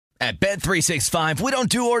At Bet365, we don't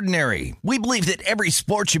do ordinary. We believe that every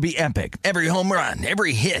sport should be epic. Every home run,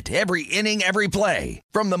 every hit, every inning, every play.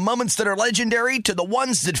 From the moments that are legendary to the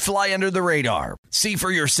ones that fly under the radar. See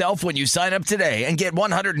for yourself when you sign up today and get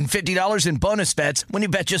 $150 in bonus bets when you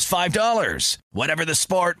bet just $5. Whatever the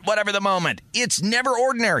sport, whatever the moment, it's never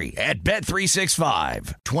ordinary at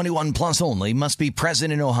Bet365. 21 plus only. Must be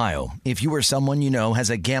present in Ohio. If you or someone you know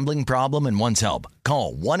has a gambling problem and wants help,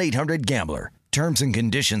 call 1-800-GAMBLER. Terms and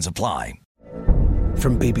conditions apply.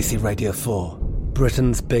 From BBC Radio 4,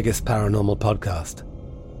 Britain's biggest paranormal podcast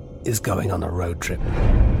is going on a road trip.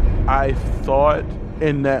 I thought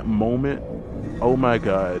in that moment, oh my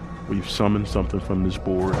God, we've summoned something from this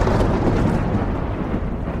board.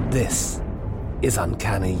 This is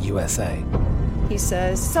Uncanny USA. He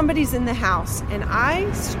says, somebody's in the house, and I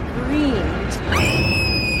screamed.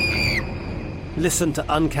 Listen to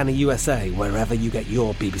Uncanny USA wherever you get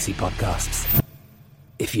your BBC podcasts,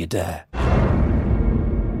 if you dare.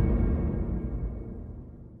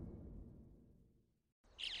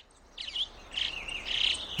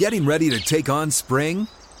 Getting ready to take on spring?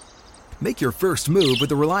 Make your first move with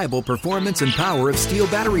the reliable performance and power of Steel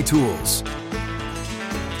battery tools.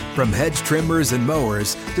 From hedge trimmers and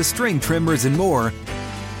mowers to string trimmers and more,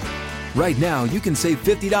 right now you can save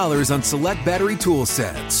 $50 on select battery tool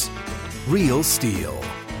sets. Real Steel.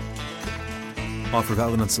 Offer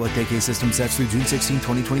valid on select AK system sets through June 16,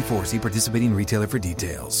 2024. See participating retailer for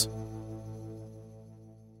details.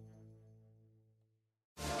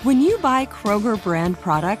 When you buy Kroger brand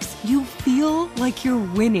products, you feel like you're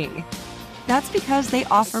winning. That's because they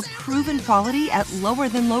offer proven quality at lower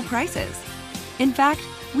than low prices. In fact,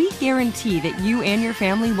 we guarantee that you and your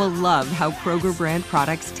family will love how Kroger brand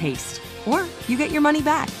products taste, or you get your money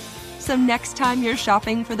back. So next time you're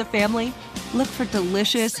shopping for the family, look for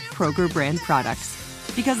delicious Kroger brand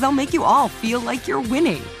products, because they'll make you all feel like you're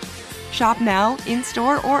winning. Shop now,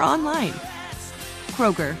 in-store, or online.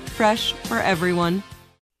 Kroger, fresh for everyone.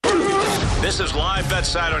 This is Live Bet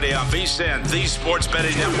Saturday on VSiN, the Sports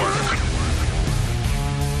Betting Network.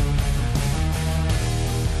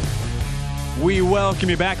 We welcome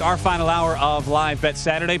you back. Our final hour of Live Bet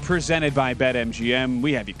Saturday, presented by BetMGM.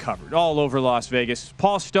 We have you covered all over Las Vegas.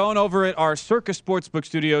 Paul Stone over at our Circus Sportsbook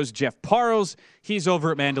Studios. Jeff Parles, he's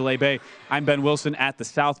over at Mandalay Bay. I'm Ben Wilson at the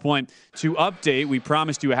South Point. To update, we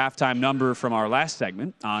promised you a halftime number from our last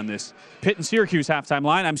segment on this Pitt and Syracuse halftime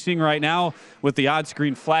line. I'm seeing right now with the odds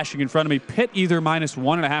screen flashing in front of me, Pitt either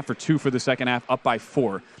 -1.5 or 2 for the second half, up by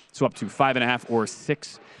 4. So up to 5.5 or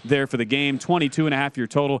 6 there for the game. 22.5 your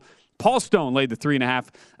total. Paul Stone laid the 3.5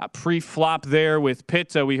 pre-flop there with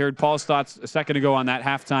Pitt. We heard Paul's thoughts a second ago on that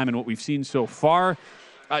halftime and what we've seen so far.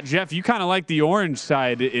 Jeff, you kind of like the orange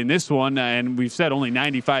side in this one, and we've said only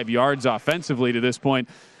 95 yards offensively to this point.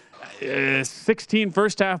 16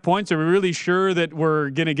 first-half points. Are we really sure that we're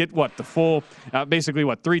going to get, the full,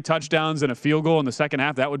 basically, 3 touchdowns and a field goal in the second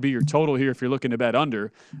half? That would be your total here if you're looking to bet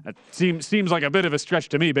under. That seems like a bit of a stretch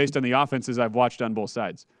to me based on the offenses I've watched on both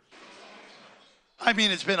sides. I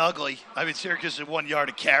mean, it's been ugly. I mean, Syracuse is 1 yard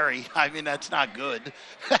to carry. I mean, that's not good,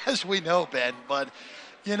 as we know, Ben. But,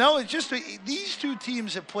 it's just these two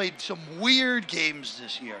teams have played some weird games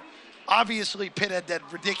this year. Obviously, Pitt had that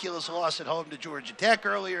ridiculous loss at home to Georgia Tech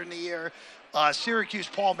earlier in the year. Syracuse,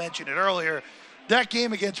 Paul mentioned it earlier. That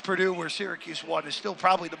game against Purdue where Syracuse won is still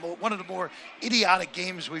probably one of the more idiotic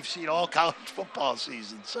games we've seen all college football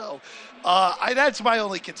season. So that's my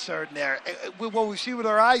only concern there. What we see with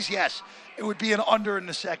our eyes, yes, it would be an under in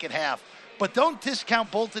the second half. But don't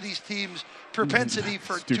discount both of these teams' propensity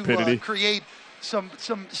to create some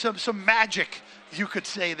magic, you could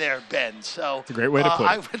say there, Ben. So it's a great way to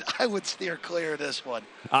put it. I would steer clear of this one.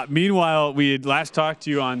 Meanwhile, we had last talked to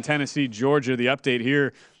you on Tennessee, Georgia, the update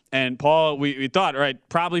here. And, Paul, we thought, right,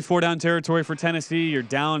 probably 4-down territory for Tennessee. You're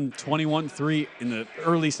down 21-3 in the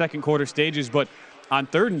early second quarter stages. But on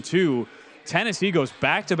 3rd and 2, Tennessee goes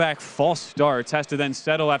back-to-back false starts, has to then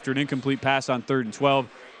settle after an incomplete pass on 3rd and 12,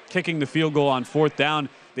 kicking the field goal on 4th down.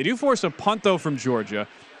 They do force a punt, though, from Georgia.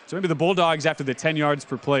 So maybe the Bulldogs, after the 10 yards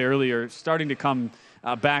per play earlier, starting to come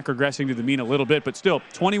back, regressing to the mean a little bit. But still,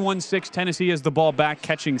 21-6, Tennessee has the ball back,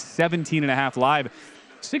 catching 17.5 live.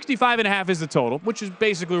 65.5 is the total, which is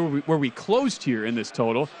basically where we closed here in this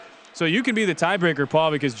total. So you can be the tiebreaker,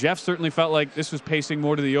 Paul, because Jeff certainly felt like this was pacing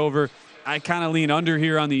more to the over. I kind of lean under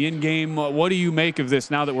here on the in-game. What do you make of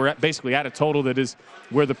this now that we're basically at a total that is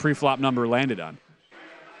where the pre-flop number landed on?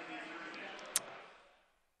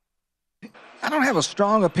 I don't have a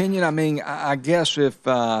strong opinion. I mean, I guess if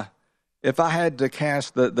I had to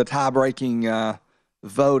cast the tie-breaking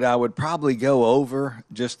vote, I would probably go over,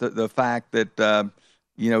 just the fact that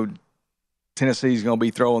Tennessee's going to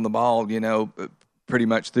be throwing the ball, pretty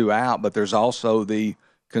much throughout. But there's also the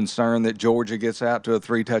concern that Georgia gets out to a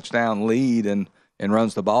 3-touchdown lead and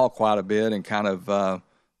runs the ball quite a bit and kind of,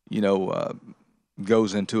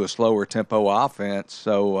 goes into a slower tempo offense.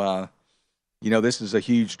 So, this is a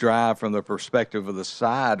huge drive from the perspective of the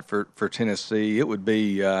side for Tennessee. It would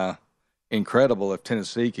be incredible if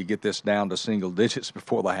Tennessee could get this down to single digits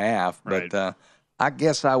before the half. Right. But I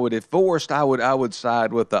guess I would, if forced, I would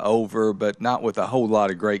side with the over, but not with a whole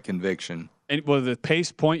lot of great conviction. And the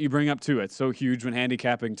pace point you bring up too, it's so huge when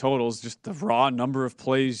handicapping totals, just the raw number of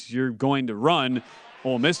plays you're going to run.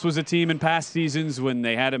 Ole Miss was a team in past seasons when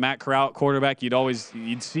they had a Matt Corral at quarterback.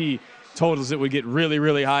 You'd see totals that would get really,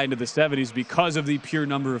 really high into the 70s because of the pure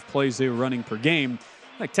number of plays they were running per game.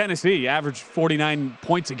 Like Tennessee, averaged 49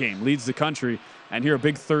 points a game, leads the country. And here a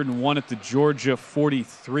big 3rd and 1 at the Georgia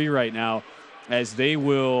 43 right now, as they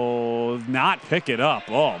will not pick it up.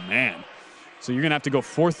 Oh, man. So you're going to have to go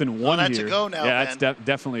 4th and 1 that's here. A go now, yeah, that's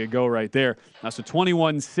definitely a go right there. So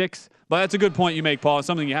 21-6. But that's a good point you make, Paul. It's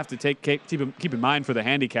something you have to keep in mind for the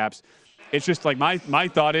handicaps. It's just like my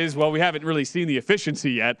thought is, well, we haven't really seen the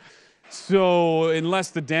efficiency yet. So unless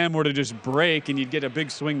the dam were to just break and you'd get a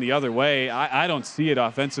big swing the other way, I don't see it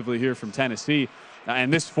offensively here from Tennessee.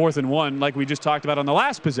 And this 4th and 1, like we just talked about on the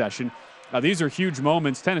last possession, these are huge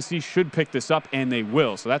moments. Tennessee should pick this up, and they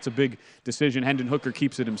will. So that's a big decision. Hendon Hooker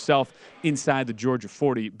keeps it himself inside the Georgia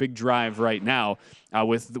 40. Big drive right now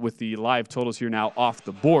with the live totals here now off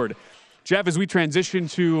the board. Jeff, as we transition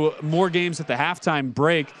to more games at the halftime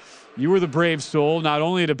break, you were the brave soul, not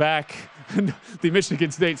only to back the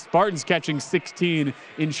Michigan State Spartans catching 16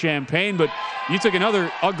 in Champaign, but you took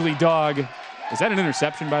another ugly dog. Is that an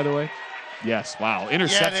interception, by the way? Yes. Wow.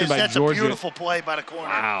 Interception by That's Georgia. That's a beautiful play by the corner.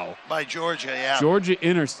 Wow. By Georgia, yeah. Georgia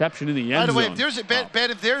interception in the end zone. By the way, if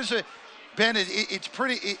there's a Ben, it's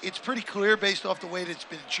pretty clear based off the way that it's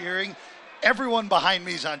been cheering. Everyone behind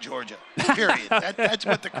me is on Georgia, period. That's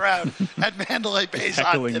what the crowd at Mandalay Bay's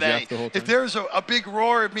on today. If there's a big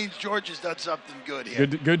roar, it means Georgia's done something good here.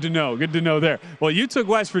 Good to know. Good to know there. Well, you took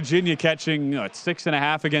West Virginia catching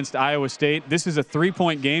 6.5 against Iowa State. This is a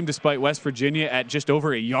 3-point game despite West Virginia at just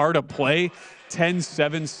over a yard a play.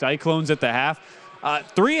 10-7 Cyclones at the half.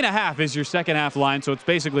 3.5 is your second half line, so it's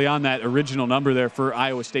basically on that original number there for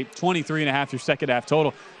Iowa State. 23.5 your second half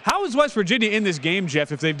total. How is West Virginia in this game,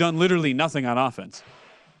 Jeff, if they've done literally nothing on offense?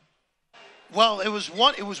 Well, it was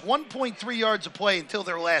 1.3 yards a play until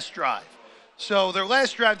their last drive. So their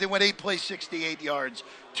last drive, they went 8 plays, 68 yards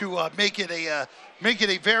to make it a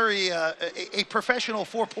very a professional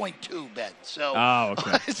 4.2, Ben. So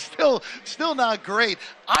okay. It's still not great.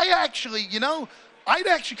 I'd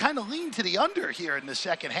actually kind of lean to the under here in the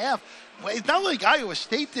second half. It's not like Iowa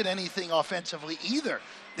State did anything offensively either.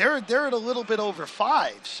 They're at a little bit over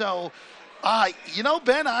 5. So,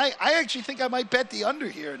 Ben, I actually think I might bet the under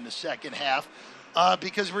here in the second half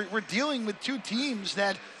because we're dealing with two teams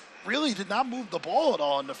that really did not move the ball at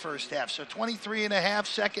all in the first half. So 23.5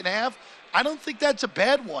 second half. I don't think that's a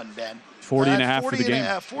bad one, Ben. 40.5 for the game.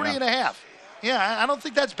 40.5. Yeah, I don't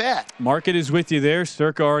think that's bad. Market is with you there.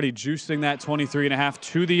 Circa already juicing that 23.5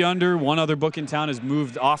 to the under. One other book in town has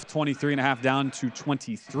moved off 23.5 down to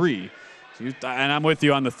 23. And I'm with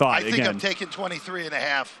you on the thought. I think I'm taking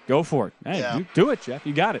 23.5. Go for it. Hey, you do it, Jeff.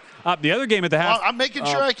 You got it. The other game at the half. Well, I'm making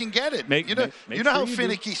sure I can get it. You know how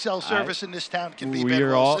finicky cell service in this town can be, Ben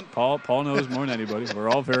Wilson. Paul knows more than anybody. We're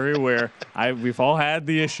all very aware. We've all had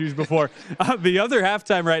the issues before. The other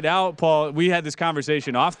halftime right now, Paul, we had this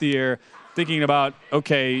conversation off the air thinking about,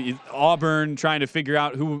 okay, Auburn trying to figure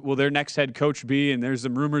out who will their next head coach be, and there's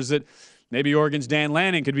some rumors that maybe Oregon's Dan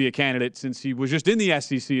Lanning could be a candidate since he was just in the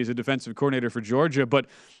SEC as a defensive coordinator for Georgia. But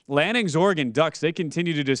Lanning's Oregon Ducks, they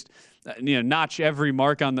continue to just notch every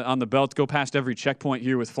mark on the belt, go past every checkpoint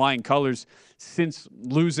here with flying colors since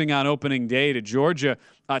losing on opening day to Georgia,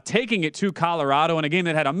 taking it to Colorado in a game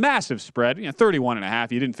that had a massive spread,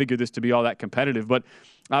 31.5. You didn't figure this to be all that competitive, but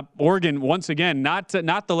Oregon, once again, not the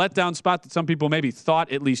letdown spot that some people maybe thought,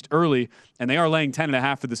 at least early, and they are laying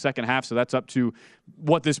 10.5 for the second half, so that's up to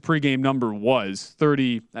what this pregame number was,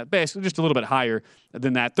 30, basically just a little bit higher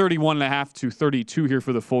than that, 31.5 to 32 here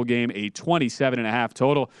for the full game, a 27.5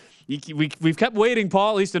 total. We've kept waiting,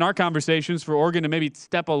 Paul, at least in our conversations, for Oregon to maybe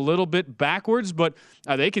step a little bit backwards, but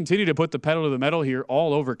they continue to put the pedal to the metal here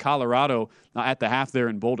all over Colorado at the half there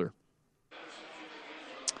in Boulder.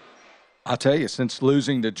 I'll tell you, since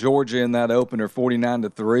losing to Georgia in that opener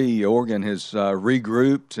 49-3, Oregon has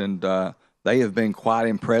regrouped, and they have been quite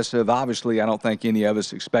impressive. Obviously, I don't think any of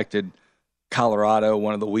us expected Colorado,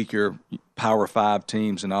 one of the weaker Power 5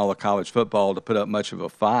 teams in all of college football, to put up much of a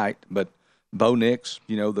fight. But Bo Nix,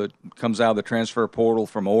 comes out of the transfer portal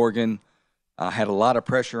from Oregon, had a lot of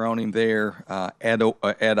pressure on him there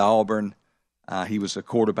at Auburn. He was a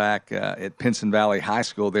quarterback at Pinson Valley High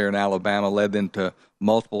School there in Alabama, led them to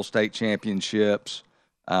multiple state championships,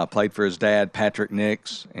 played for his dad, Patrick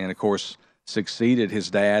Nix, and, of course, succeeded his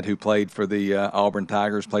dad, who played for the Auburn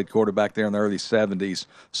Tigers, played quarterback there in the early 70s.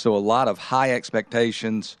 So a lot of high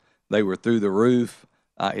expectations. They were through the roof.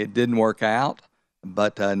 It didn't work out,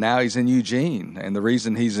 but now he's in Eugene. And the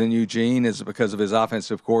reason he's in Eugene is because of his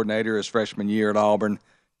offensive coordinator his freshman year at Auburn,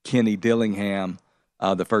 Kenny Dillingham,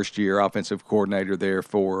 the first-year offensive coordinator there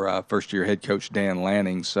for first-year head coach Dan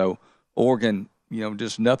Lanning. So Oregon,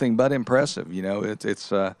 just nothing but impressive.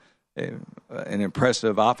 It's an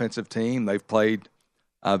impressive offensive team. They've played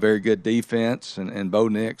a very good defense, and Bo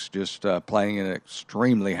Nix just playing at an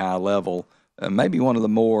extremely high level. Maybe one of the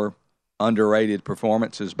more underrated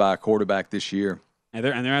performances by a quarterback this year. And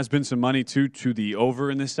there has been some money, too, to the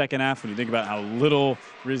over in this second half. When you think about how little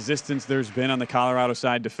resistance there's been on the Colorado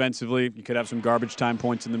side defensively, you could have some garbage time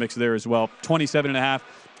points in the mix there as well. 27.5,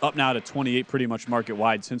 up now to 28, pretty much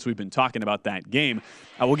market-wide since we've been talking about that game.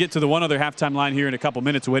 We'll get to the one other halftime line here in a couple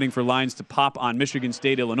minutes, waiting for lines to pop on Michigan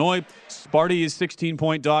State, Illinois. Sparty is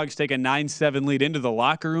 16-point dogs, take a 9-7 lead into the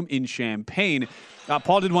locker room in Champaign.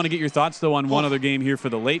 Paul, did want to get your thoughts, though, on one other game here for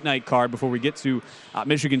the late-night card before we get to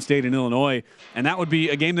Michigan State and Illinois. And that would be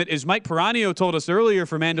a game that, as Mike Peranio told us earlier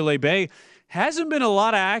for Mandalay Bay, hasn't been a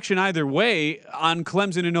lot of action either way on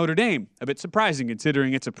Clemson and Notre Dame. A bit surprising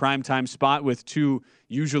considering it's a primetime spot with two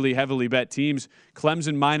usually heavily bet teams.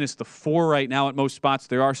 Clemson minus the 4 right now at most spots.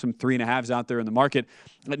 There are some 3.5s out there in the market.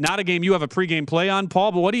 Not a game you have a pregame play on,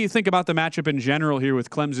 Paul, but what do you think about the matchup in general here with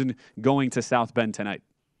Clemson going to South Bend tonight?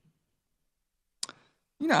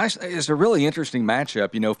 It's a really interesting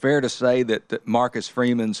matchup. Fair to say that Marcus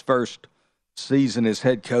Freeman's first season as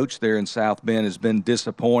head coach there in South Bend has been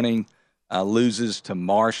disappointing. Loses to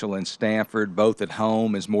Marshall and Stanford, both at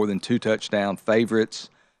home, as more than 2-touchdown favorites.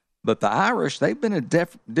 But the Irish, they've been a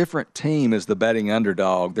different team as the betting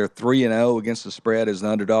underdog. They're 3-0 against the spread as the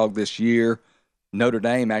underdog this year. Notre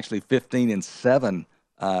Dame actually 15-7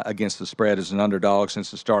 against the spread as an underdog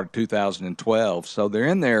since the start of 2012. So they're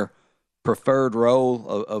in their preferred role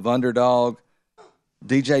of underdog.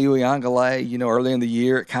 DJ Uiagalelei, early in the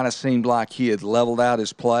year, it kind of seemed like he had leveled out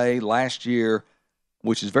his play. Last year,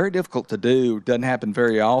 which is very difficult to do, doesn't happen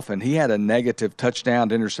very often, he had a negative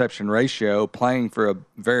touchdown-to-interception ratio, playing for a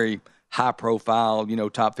very high-profile,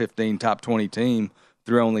 top 15, top 20 team,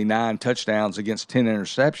 threw only 9 touchdowns against 10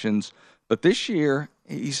 interceptions. But this year,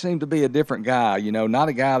 he seemed to be a different guy, not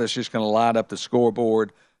a guy that's just going to light up the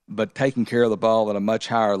scoreboard, but taking care of the ball at a much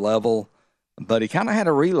higher level. But he kind of had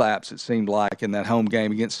a relapse, it seemed like, in that home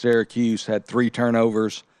game against Syracuse, had 3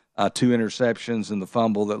 turnovers, 2 interceptions, and the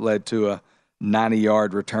fumble that led to a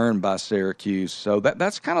 90-yard return by Syracuse. So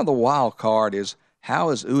that's kind of the wild card, is how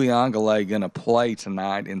is Uiagalelei going to play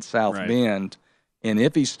tonight in South Bend? And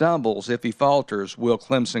if he stumbles, if he falters, will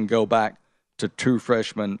Clemson go back to true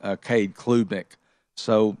freshman Cade Klubnik?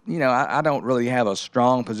 So, I don't really have a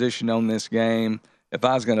strong position on this game. If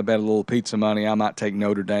I was going to bet a little pizza money, I might take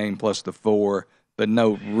Notre Dame plus the 4, but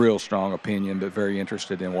no real strong opinion, but very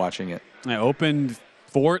interested in watching it. I opened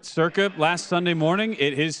Fort Circa last Sunday morning.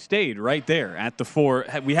 It has stayed right there at the 4.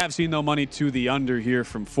 We have seen, though, money to the under here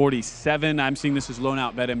from 47. I'm seeing this as loan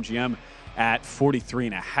out BetMGM at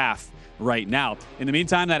 43.5 right now. In the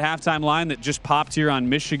meantime, that halftime line that just popped here on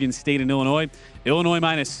Michigan State and Illinois. Illinois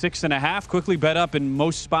minus 6.5, quickly bet up in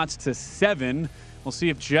most spots to 7. We'll see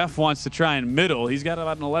if Jeff wants to try and middle. He's got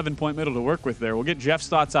about an 11-point middle to work with there. We'll get Jeff's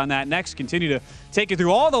thoughts on that next. Continue to take you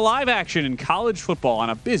through all the live action in college football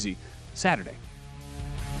on a busy Saturday.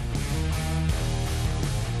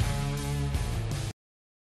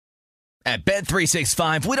 At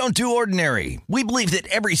Bet365, we don't do ordinary. We believe that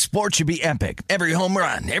every sport should be epic. Every home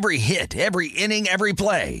run, every hit, every inning, every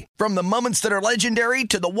play. From the moments that are legendary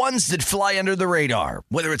to the ones that fly under the radar.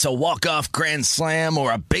 Whether it's a walk-off grand slam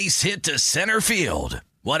or a base hit to center field.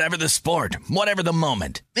 Whatever the sport, whatever the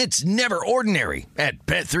moment. It's never ordinary at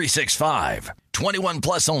Bet365. 21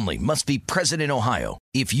 plus only. Must be present in Ohio.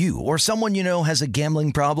 If you or someone you know has a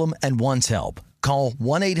gambling problem and wants help, call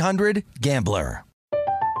 1-800-GAMBLER.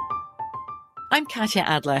 I'm Katya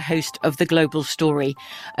Adler, host of The Global Story.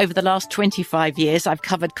 Over the last 25 years, I've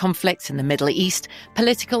covered conflicts in the Middle East,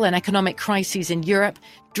 political and economic crises in Europe,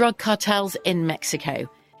 drug cartels in Mexico.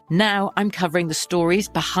 Now I'm covering the stories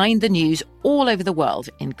behind the news all over the world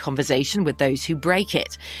in conversation with those who break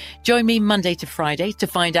it. Join me Monday to Friday to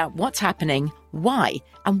find out what's happening, why,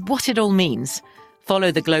 and what it all means. Follow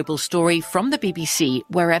The Global Story from the BBC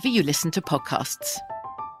wherever you listen to podcasts.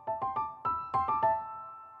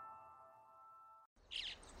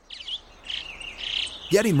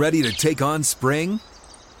 Getting ready to take on spring?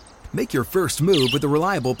 Make your first move with the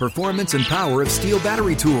reliable performance and power of Steel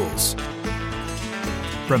battery tools.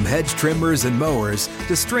 From hedge trimmers and mowers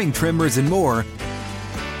to string trimmers and more,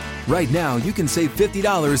 right now you can save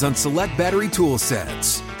 $50 on select battery tool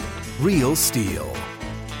sets. Real Steel.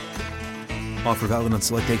 Offer valid on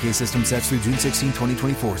select AK system sets through June 16,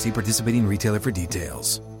 2024. See participating retailer for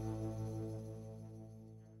details.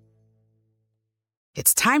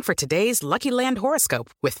 It's time for today's Lucky Land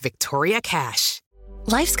horoscope with Victoria Cash.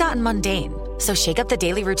 Life's gotten mundane, so shake up the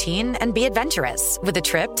daily routine and be adventurous with a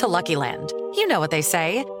trip to Lucky Land. You know what they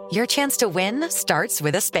say, your chance to win starts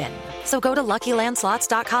with a spin. So go to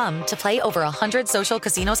LuckyLandSlots.com to play over 100 social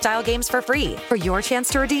casino-style games for free for your chance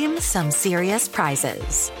to redeem some serious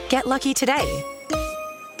prizes. Get lucky today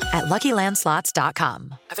at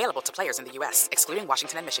LuckyLandSlots.com. Available to players in the U.S., excluding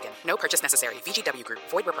Washington and Michigan. No purchase necessary. VGW Group.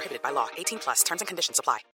 Void where prohibited by law. 18+. Terms and conditions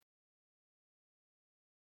apply.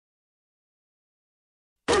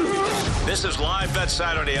 This is Live Bet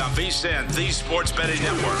Saturday on VSiN, the Sports Betting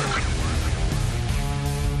Network.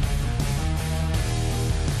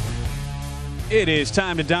 It is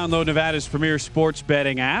time to download Nevada's premier sports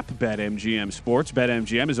betting app, BetMGM Sports.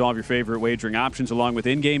 BetMGM is all of your favorite wagering options, along with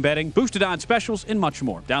in-game betting, boosted odds specials, and much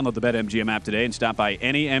more. Download the BetMGM app today and stop by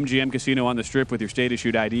any MGM casino on the Strip with your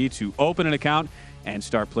state-issued ID to open an account and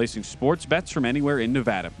start placing sports bets from anywhere in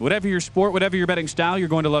Nevada. Whatever your sport, whatever your betting style, you're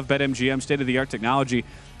going to love BetMGM state-of-the-art technology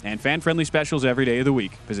and fan-friendly specials every day of the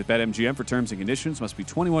week. Visit BetMGM for terms and conditions. Must be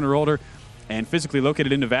 21 or older and physically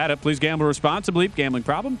located in Nevada. Please gamble responsibly. Gambling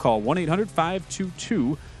problem? Call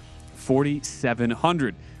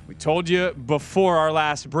 1-800-522-4700. We told you before our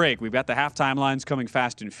last break, we've got the halftime lines coming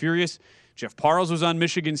fast and furious. Jeff Parles was on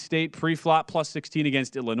Michigan State pre-flop, plus 16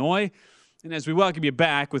 against Illinois. And as we welcome you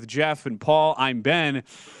back with Jeff and Paul, I'm Ben.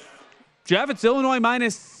 Jeff, it's Illinois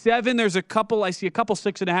 -7. There's I see a couple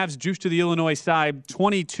 6.5s juice to the Illinois side.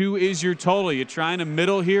 22 is your total. You trying to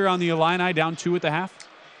middle here on the Illini, down 2 at the half?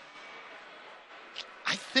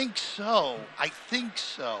 I think so.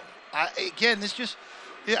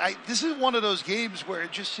 This is one of those games where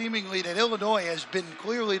it just seemingly that Illinois has been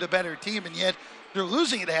clearly the better team, and yet they're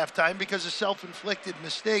losing at halftime because of self-inflicted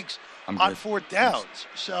mistakes on fourth downs.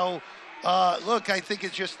 So, look, I think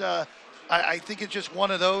it's just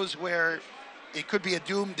one of those where it could be a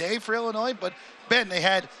doomed day for Illinois. But Ben, they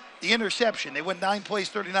had the interception. They went 9 plays,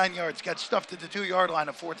 39 yards, got stuffed at the 2-yard line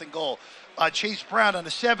on 4th and goal. Chase Brown on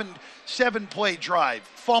a seven-play drive,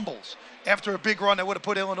 fumbles after a big run that would have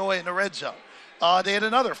put Illinois in the red zone. They had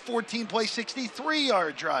another 14-play,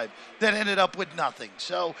 63-yard drive that ended up with nothing.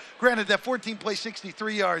 So, granted, that 14-play,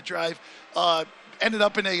 63-yard drive ended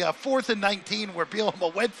up in a 4th and 19 where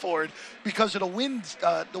Bielema went for it because of the wind.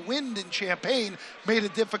 The wind in Champaign made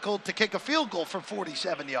it difficult to kick a field goal from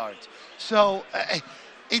 47 yards. So,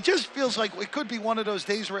 it just feels like it could be one of those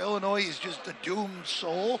days where Illinois is just a doomed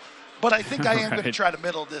soul. But I think I am going to try to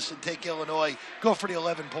middle this and take Illinois, go for the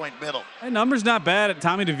 11-point middle. That number's not bad.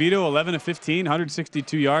 Tommy DeVito, 11 of 15,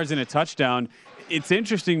 162 yards and a touchdown. It's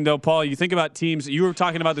interesting, though, Paul, you think about teams, you were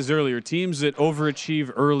talking about this earlier, teams that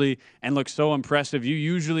overachieve early and look so impressive. You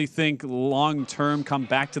usually think long-term come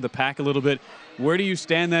back to the pack a little bit. Where do you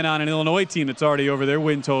stand then on an Illinois team that's already over their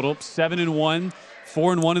win total? 7-1,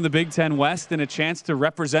 4-1 in the Big Ten West, and a chance to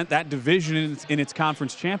represent that division in its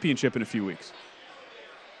conference championship in a few weeks.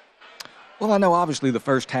 Well, I know obviously the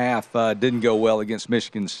first half didn't go well against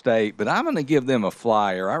Michigan State, but I'm going to give them a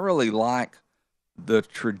flyer. I really like the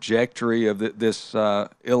trajectory of this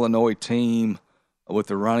Illinois team with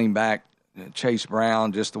the running back, Chase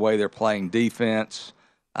Brown, just the way they're playing defense.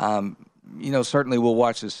 Certainly we'll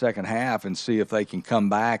watch the second half and see if they can come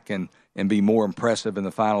back and be more impressive in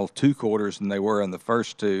the final 2 quarters than they were in the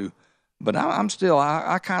first 2. But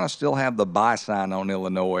I kind of still have the buy sign on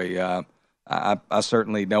Illinois. I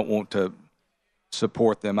certainly don't want to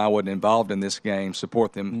support them. I wasn't involved in this game.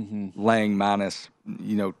 Support them laying minus,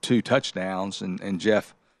 2 touchdowns. And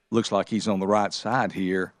Jeff looks like he's on the right side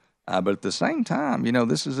here. But at the same time,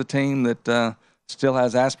 this is a team that still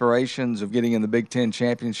has aspirations of getting in the Big Ten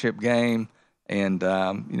championship game. And,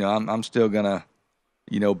 I'm still going to,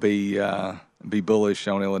 be bullish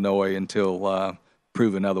on Illinois until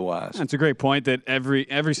proven otherwise. That's a great point that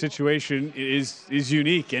every situation is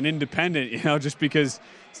unique and independent. Just because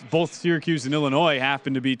both Syracuse and Illinois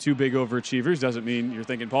happen to be 2 big overachievers doesn't mean you're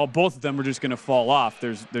thinking, Paul, both of them are just going to fall off.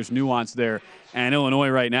 There's nuance there. And Illinois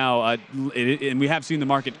right now, and we have seen the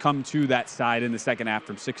market come to that side in the second half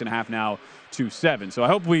from 6.5 now to 7. So I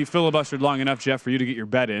hope we filibustered long enough, Jeff, for you to get your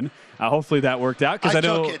bet in. Hopefully that worked out because I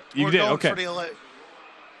know took it. You We're did. Going okay. For the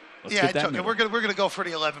I took it. We're going to go for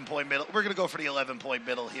the 11-point middle. We're going to go for the 11-point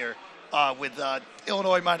middle here. with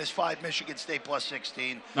Illinois -5, Michigan State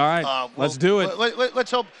 +16. All right, let's do it.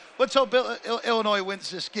 Let's hope Illinois wins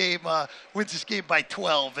this game by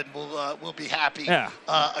 12, and we'll be happy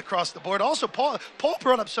across the board. Also, Paul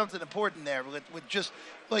brought up something important there with just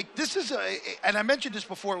like this is and I mentioned this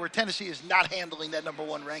before, where Tennessee is not handling that number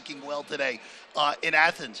 1 ranking well today in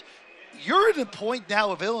Athens. You're at a point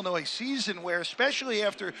now of Illinois' season where, especially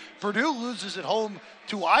after Purdue loses at home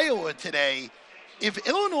to Iowa today, if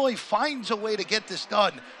Illinois finds a way to get this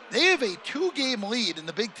done, they have a 2-game lead in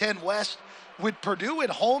the Big Ten West with Purdue at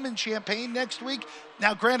home in Champaign next week.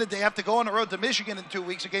 Now, granted, they have to go on the road to Michigan in 2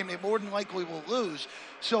 weeks, a game they more than likely will lose.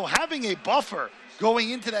 So having a buffer going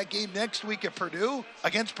into that game next week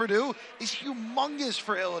against Purdue is humongous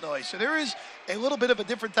for Illinois. So there is a little bit of a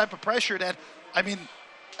different type of pressure that, I mean,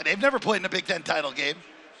 they've never played in a Big Ten title game.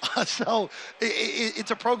 So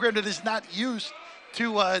it's a program that is not used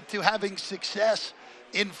to having success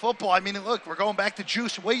in football. I mean, look, we're going back to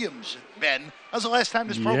Juice Williams, Ben. That was the last time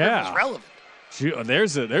this program was relevant.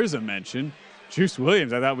 There's a mention. Juice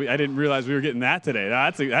Williams. I didn't realize we were getting that today.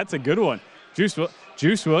 That's a good one.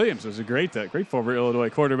 Juice Williams was a great former Illinois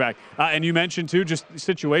quarterback. And you mentioned, too, just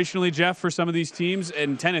situationally, Jeff, for some of these teams,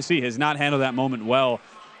 and Tennessee has not handled that moment well.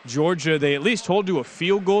 Georgia, they at least hold to a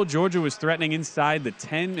field goal. Georgia was threatening inside the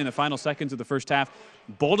 10 in the final seconds of the first half.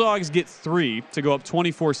 Bulldogs get 3 to go up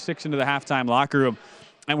 24-6 into the halftime locker room.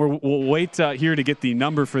 And we'll wait here to get the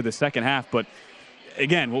number for the second half. But,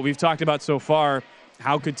 again, what we've talked about so far,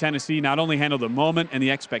 how could Tennessee not only handle the moment and the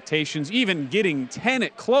expectations, even getting 10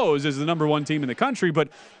 at close as the number 1 team in the country, but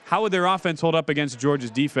how would their offense hold up against Georgia's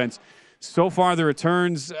defense? So far, the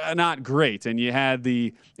returns, not great. And you had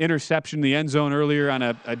the interception in the end zone earlier on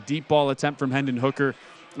a deep ball attempt from Hendon Hooker.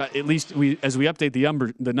 At least as we update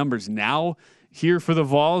the numbers now here for the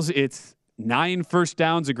Vols, it's 9 first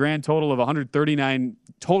downs, a grand total of 139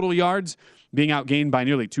 total yards, being outgained by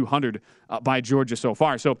nearly 200 by Georgia so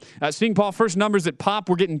far. So seeing, Paul, first numbers that pop,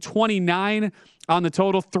 we're getting 29 on the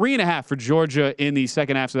total, 3.5 for Georgia in the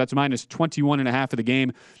second half, so that's minus 21.5 for the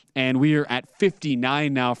game. And we are at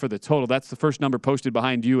 59 now for the total. That's the first number posted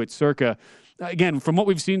behind you at Circa. Again, from what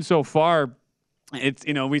we've seen so far, it's,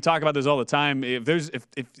 we talk about this all the time.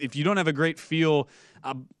 If you don't have a great feel,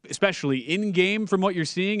 especially in game from what you're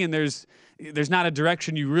seeing, and there's not a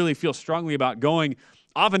direction you really feel strongly about going,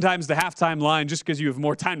 oftentimes the halftime line, just because you have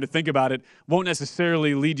more time to think about it, won't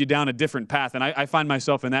necessarily lead you down a different path. And I find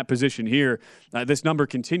myself in that position here. This number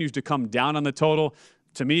continues to come down on the total.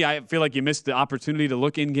 To me, I feel like you missed the opportunity to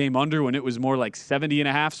look in-game under when it was more like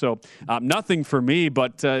 70.5. So nothing for me,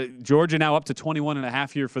 but Georgia now up to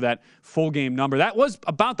 21.5 here for that full game number. That was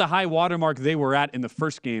about the high watermark they were at in the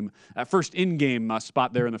first game, first in-game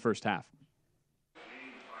spot there in the first half.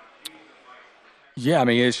 Yeah, I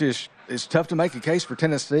mean, it's tough to make a case for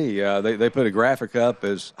Tennessee. They put a graphic up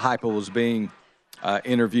as Heupel was being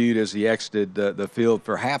interviewed as he exited the field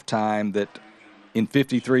for halftime that in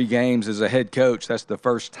 53 games as a head coach, that's the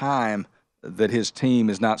first time that his team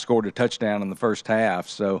has not scored a touchdown in the first half.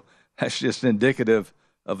 So that's just indicative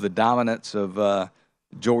of the dominance of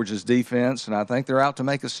Georgia's defense, and I think they're out to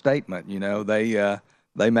make a statement.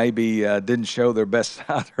 They maybe didn't show their best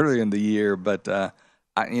side earlier in the year, but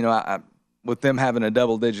with them having a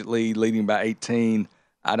double-digit lead, leading by 18,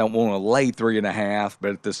 I don't want to lay 3.5,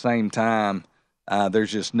 but at the same time,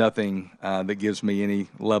 there's just nothing that gives me any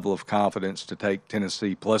level of confidence to take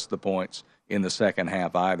Tennessee plus the points in the second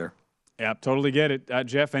half either. Yeah, totally get it.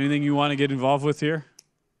 Jeff, anything you want to get involved with here?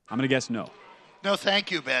 I'm going to guess no. No, thank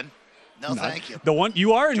you, Ben. No, thank you. The one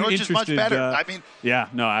you are George interested. Is much better. Yeah,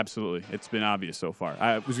 no, absolutely. It's been obvious so far.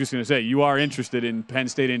 I was just going to say you are interested in Penn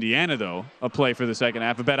State, Indiana, though, a play for the second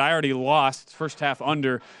half. I bet I already lost first half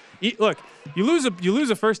under. Look, you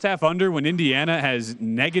lose a first half under when Indiana has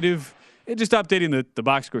negative. Just updating the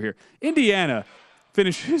box score here. Indiana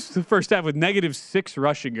finishes the first half with -6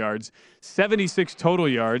 rushing yards, 76 total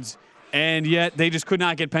yards, and yet they just could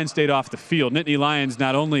not get Penn State off the field. Nittany Lions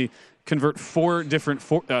not only convert 4 different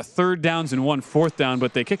third downs and 1 fourth down,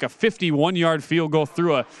 but they kick a 51-yard field goal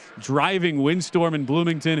through a driving windstorm in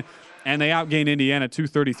Bloomington, and they outgain Indiana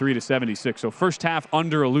 233-76. So first half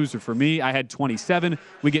under, a loser for me. I had 27.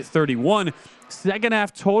 We get 31. Second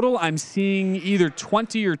half total, I'm seeing either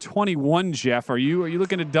 20 or 21, Jeff. Are you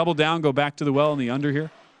looking to double down, go back to the well in the under here?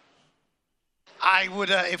 I would,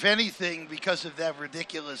 if anything, because of that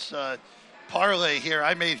ridiculous parlay here,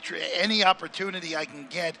 I may any opportunity I can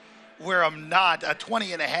get where I'm not.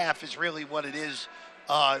 20.5 is really what it is,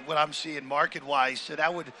 what I'm seeing market-wise. So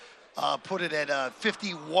that would put it at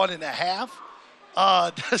 51.5.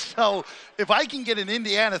 So if I can get an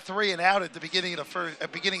Indiana 3 and out at the beginning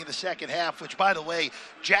of the second half, which, by the way,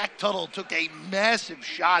 Jack Tuttle took a massive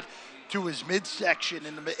shot to his midsection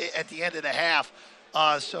at the end of the half.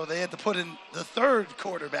 So they had to put in the third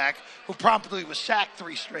quarterback, who promptly was sacked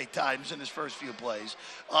 3 straight times in his first few plays.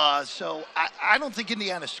 So I don't think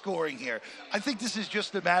Indiana's scoring here. I think this is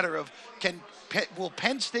just a matter of will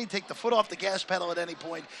Penn State take the foot off the gas pedal at any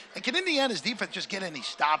point? And can Indiana's defense just get any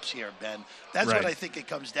stops here, Ben? That's right. What I think it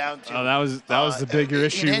comes down to. Oh, that was the bigger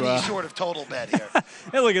issue. In any sort of total bet here.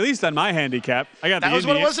 Hey, look, at least on my handicap, I got that was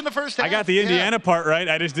what it was in the first half. I got the Indiana part right.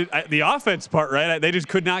 I just did the offense part right. They just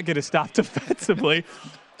could not get a stop defensively.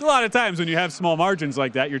 A lot of times when you have small margins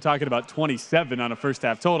like that, you're talking about 27 on a first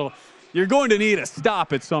half total. You're going to need a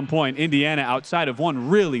stop at some point. Indiana, outside of one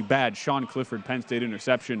really bad Sean Clifford Penn State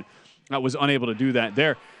interception, was unable to do that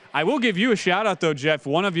there. I will give you a shout out though, Jeff.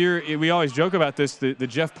 One of we always joke about this, the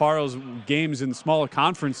Jeff Parles games in the smaller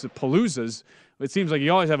conference, the Paloozas. It seems like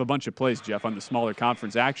you always have a bunch of plays, Jeff, on the smaller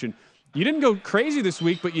conference action. You didn't go crazy this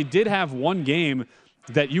week, but you did have one game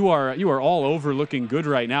that you are all over looking good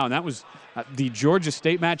right now, and that was the Georgia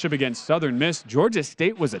State matchup against Southern Miss. Georgia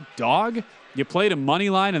State was a dog. You played a money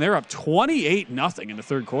line, and they're up 28-0 in the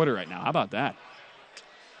third quarter right now. How about that?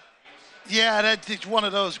 Yeah, that's one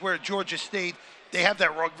of those where Georgia State, they have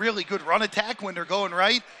that really good run attack when they're going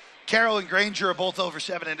right. Carroll and Granger are both over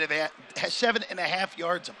 7.5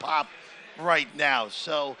 yards a pop right now.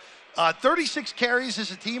 So 36 carries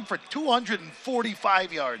as a team for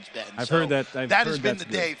 245 yards, Ben. I've heard that. That has been the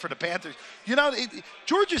day for the Panthers. You know,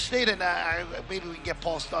 Georgia State, and maybe we can get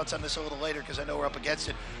Paul's thoughts on this a little later because I know we're up against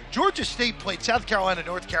it. Georgia State played South Carolina,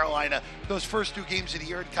 North Carolina, those first 2 games of the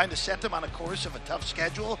year and kind of set them on a course of a tough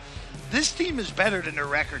schedule. This team is better than their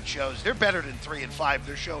record shows. They're better than 3-5.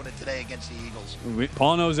 They're showing it today against the Eagles.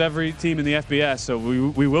 Paul knows every team in the FBS, so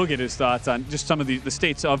we will get his thoughts on just some of the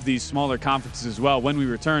states of these smaller conferences as well when we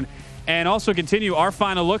return. And also continue our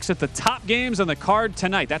final looks at the top games on the card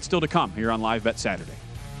tonight. That's still to come here on Live Bet Saturday.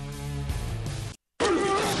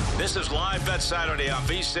 This is Live Bet Saturday on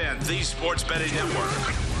VSiN, the Sports Betting Network.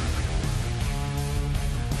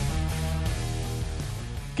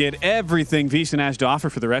 Get everything VSiN has to offer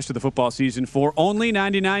for the rest of the football season for only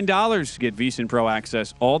 $99. Get VSiN Pro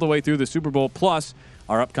access all the way through the Super Bowl, plus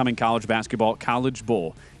our upcoming college basketball College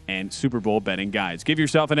Bowl and Super Bowl betting guides. Give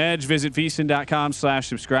yourself an edge. Visit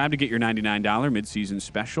VSiN.com/subscribe to get your $99 midseason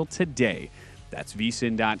special today. That's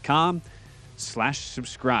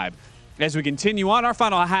VSiN.com/subscribe. As we continue on our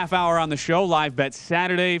final half hour on the show, Live Bet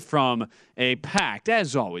Saturday from a packed,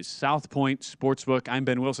 as always, South Point Sportsbook. I'm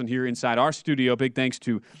Ben Wilson here inside our studio. Big thanks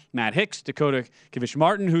to Matt Hicks, Dakota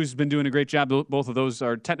Kivish-Martin, who's been doing a great job. Both of those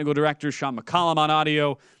are technical directors. Sean McCollum on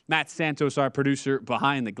audio. Matt Santos, our producer,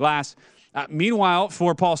 behind the glass. Meanwhile,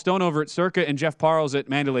 for Paul Stone over at Circa and Jeff Parles at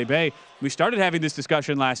Mandalay Bay, we started having this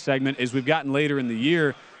discussion last segment as we've gotten later in the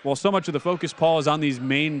year. While so much of the focus, Paul, is on these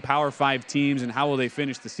main Power 5 teams and how will they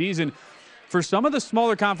finish the season, for some of the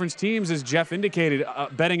smaller conference teams, as Jeff indicated,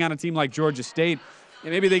 betting on a team like Georgia State,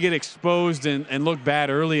 maybe they get exposed and look bad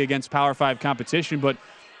early against Power 5 competition, but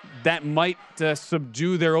that might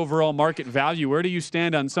subdue their overall market value. Where do you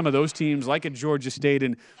stand on some of those teams like a Georgia State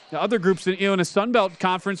and other groups in a Sun Belt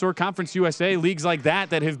conference or Conference USA, leagues like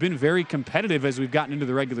that have been very competitive as we've gotten into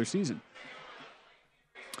the regular season?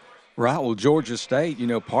 Right. Well, Georgia State,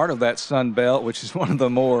 part of that Sun Belt, which is one of the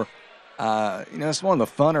more, it's one of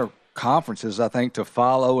the funner conferences, I think, to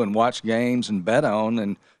follow and watch games and bet on.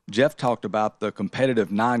 And Jeff talked about the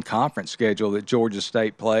competitive non-conference schedule that Georgia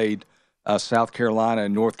State played, South Carolina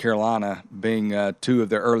and North Carolina being 2 of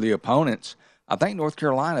their early opponents. I think North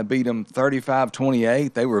Carolina beat them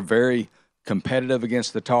 35-28. They were very competitive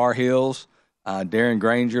against the Tar Heels. Darren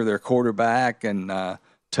Granger, their quarterback, and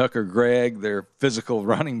Tucker Gregg, their physical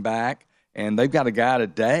running back. And they've got a guy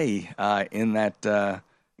today in that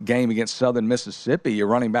game against Southern Mississippi, a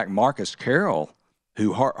running back, Marcus Carroll,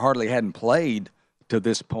 who hardly hadn't played to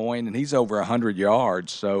this point, and he's over 100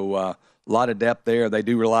 yards. So a lot of depth there. They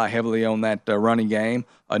do rely heavily on that running game.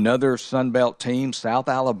 Another Sun Belt team, South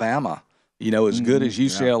Alabama, as good as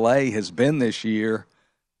UCLA has been this year,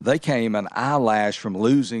 they came an eyelash from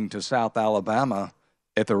losing to South Alabama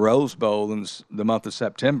at the Rose Bowl in the month of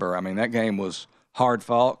September. I mean, that game was hard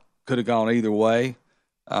fought, could have gone either way.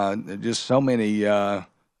 Just so many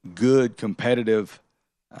good competitive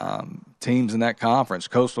teams in that conference.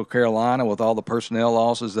 Coastal Carolina, with all the personnel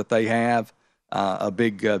losses that they have, a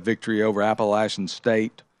big victory over Appalachian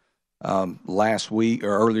State last week,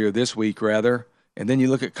 or earlier this week rather. And then you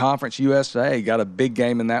look at Conference USA, got a big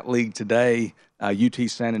game in that league today. UT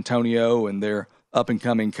San Antonio and their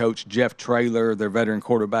up-and-coming coach Jeff Traylor, their veteran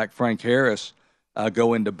quarterback Frank Harris,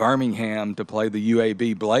 go into Birmingham to play the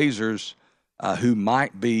UAB Blazers, who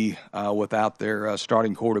might be without their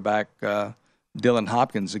starting quarterback, Dylan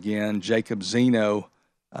Hopkins again. Jacob Zeno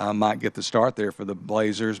might get the start there for the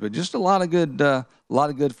Blazers, but just a lot of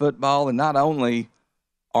good football. And not only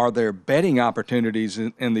are there betting opportunities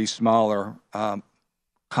in these smaller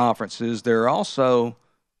conferences, there are also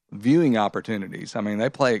viewing opportunities. I mean, they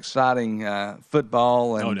play exciting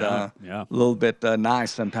football and a little bit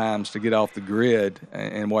nice sometimes to get off the grid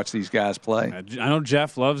and watch these guys play. I know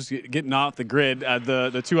Jeff loves getting off the grid.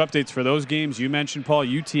 The two updates for those games you mentioned, Paul,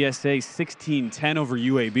 UTSA 16-10 over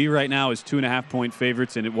UAB right now is 2.5-point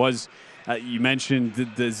favorites, and it was you mentioned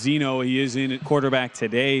the Zeno. He is in at quarterback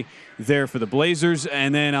today there for the Blazers.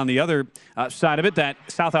 And then on the other side of it, that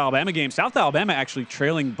South Alabama game, South Alabama actually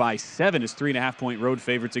trailing by 7 is 3.5-point road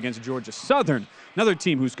favorites against Georgia Southern, another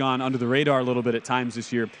team who's gone under the radar a little bit at times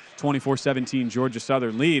this year. 24-17 Georgia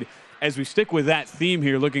Southern lead. As we stick with that theme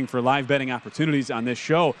here, looking for live betting opportunities on this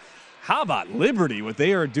show, how about Liberty, what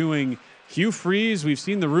they are doing? Hugh Freeze, we've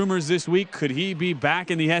seen the rumors this week. Could he be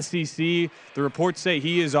back in the SEC? The reports say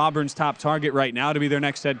he is Auburn's top target right now to be their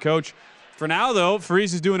next head coach. For now, though,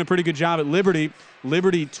 Freeze is doing a pretty good job at Liberty.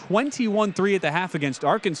 Liberty 21-3 at the half against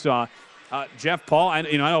Arkansas. Jeff, Paul, I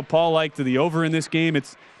know Paul liked the over in this game.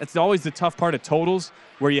 It's always the tough part of totals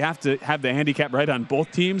where you have to have the handicap right on both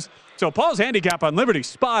teams. So Paul's handicap on Liberty,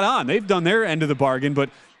 spot on. They've done their end of the bargain, but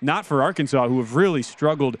not for Arkansas, who have really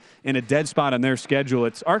struggled in a dead spot on their schedule.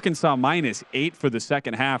 It's Arkansas -8 for the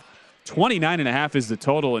second half. 29.5 is the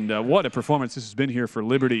total, and what a performance this has been here for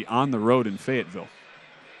Liberty on the road in Fayetteville.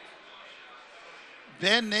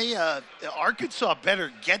 Ben, Arkansas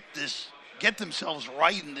better get themselves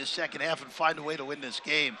right in this second half and find a way to win this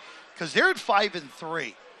game, because they're at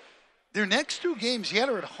 5-3. Their next two games, yet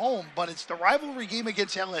are at home, but it's the rivalry game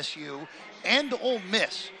against LSU and Ole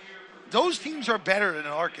Miss. Those teams are better than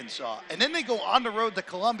Arkansas. And then they go on the road to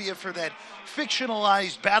Columbia for that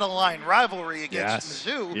fictionalized battle line rivalry against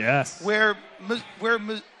Mizzou. Yes. Where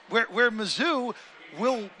Mizzou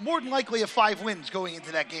will more than likely have 5 wins going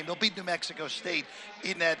into that game. They'll beat New Mexico State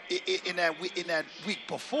in that week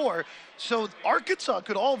before. So Arkansas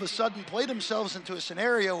could all of a sudden play themselves into a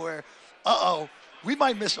scenario where, we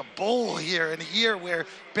might miss a bowl here in a year where,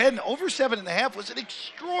 Ben, over 7.5 was an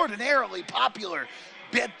extraordinarily popular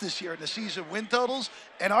bet this year in the season win totals.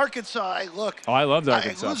 And Arkansas, I loved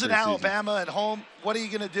Arkansas. Losing Alabama at home, what are you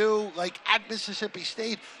going to do? Like at Mississippi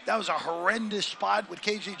State, that was a horrendous spot with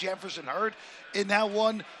KJ Jefferson hurt in that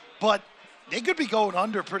one. But they could be going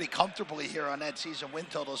under pretty comfortably here on that season win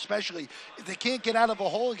total, especially if they can't get out of a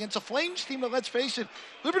hole against a Flames team that, let's face it,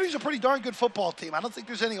 Liberty's a pretty darn good football team. I don't think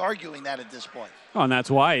there's any arguing that at this point. Oh, and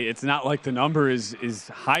that's why it's not like the number is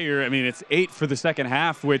higher. I mean, it's 8 for the second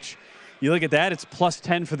half, which you look at that, it's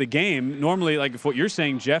 +10 for the game. Normally, like if what you're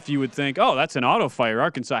saying, Jeff, you would think, that's an auto fire.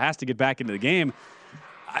 Arkansas has to get back into the game.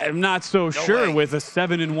 I'm not so sure with a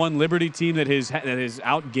 7-1 Liberty team that has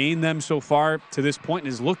outgained them so far to this point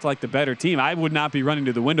and has looked like the better team. I would not be running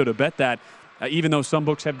to the window to bet that, even though some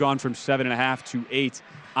books have gone from 7.5 to 8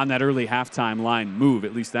 on that early halftime line move.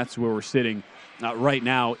 At least that's where we're sitting right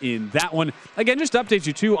now in that one. Again, just to update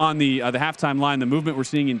you too on the halftime line, the movement we're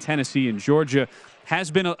seeing in Tennessee and Georgia has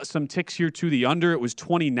been some ticks here to the under. It was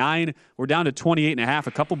 29. We're down to 28.5.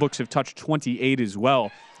 A couple books have touched 28 as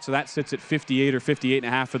well. So that sits at 58 or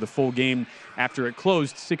 58.5 for the full game after it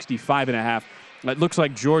closed 65.5. It looks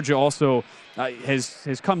like Georgia also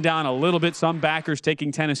has come down a little bit. Some backers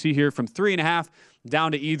taking Tennessee here from 3.5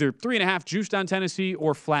 down to either 3.5 juiced on Tennessee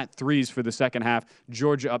or flat 3s for the second half.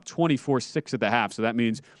 Georgia up 24-6 at the half. So that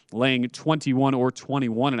means laying 21 or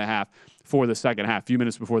 21.5 for the second half. A few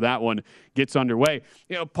minutes before that one gets underway.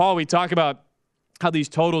 Paul, we talk about how these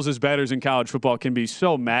totals as bettors in college football can be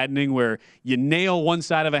so maddening, where you nail one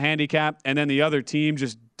side of a handicap and then the other team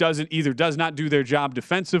just does not do their job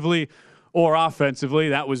defensively or offensively.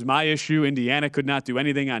 That was my issue. Indiana could not do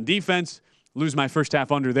anything on defense. Lose my first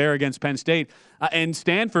half under there against Penn State. And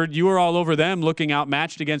Stanford, you were all over them, looking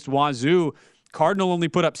outmatched against Wazoo. Cardinal only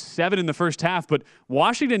put up 7 in the first half, but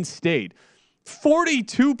Washington State,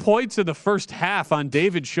 42 points in the first half on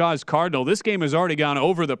David Shaw's Cardinal. This game has already gone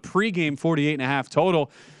over the pregame 48.5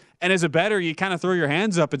 total. And as a bettor, you kind of throw your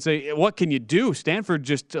hands up and say, what can you do? Stanford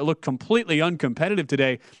just looked completely uncompetitive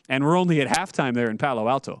today, and we're only at halftime there in Palo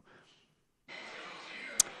Alto.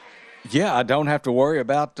 Yeah, I don't have to worry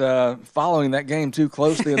about following that game too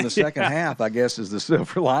closely in the second half, I guess, is the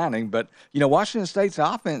silver lining. But, Washington State's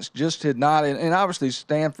offense just had not, and obviously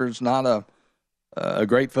Stanford's not a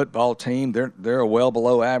great football team. They're a well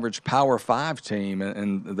below average Power 5 team,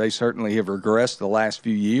 and they certainly have regressed the last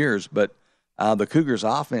few years. But The Cougars'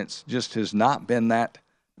 offense just has not been that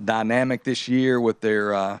dynamic this year with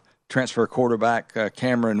their transfer quarterback,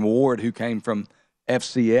 Cameron Ward, who came from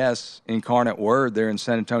FCS, Incarnate Word, there in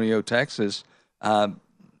San Antonio, Texas.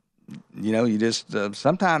 You just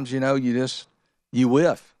sometimes, you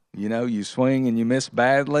whiff. You swing and you miss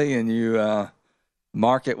badly, and you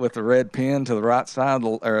mark it with the red pen to the right side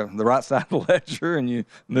of the ledger, and you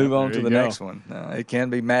move on to the next one. It can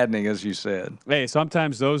be maddening, as you said. Hey,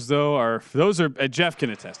 sometimes those are Jeff can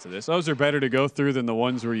attest to this. Those are better to go through than the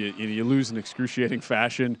ones where you lose in excruciating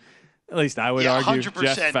fashion. At least I would argue,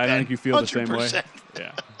 Jeff. I don't think you feel 100%. The same way.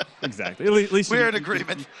 Yeah, exactly. At least we're in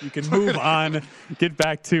agreement. You can move on, get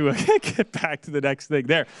back to the next thing.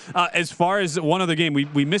 There. As far as one other game,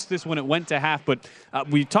 we missed this when it went to half, but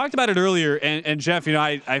we talked about it earlier. And Jeff,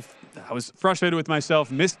 I was frustrated with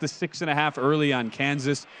myself. Missed the 6.5 early on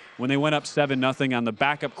Kansas when they went up 7-0 on the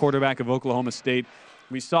backup quarterback of Oklahoma State.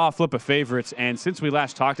 We saw a flip of favorites, and since we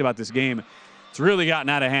last talked about this game, it's really gotten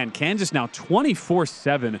out of hand. Kansas now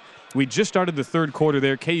 24-7. We just started the third quarter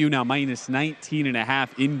there. KU now minus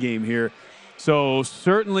 19.5 in-game here. So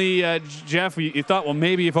certainly, Jeff, you thought, well,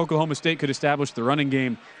 maybe if Oklahoma State could establish the running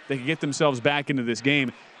game, they could get themselves back into this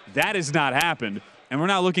game. That has not happened. And we're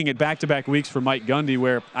not looking at back-to-back weeks for Mike Gundy,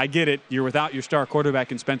 where I get it, you're without your star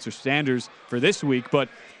quarterback in Spencer Sanders for this week, but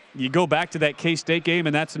you go back to that K-State game,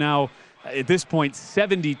 and that's now, at this point,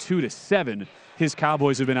 72-7. His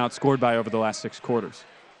Cowboys have been outscored by over the last 6 quarters.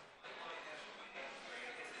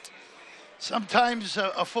 Sometimes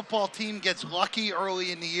a football team gets lucky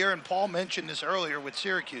early in the year, and Paul mentioned this earlier with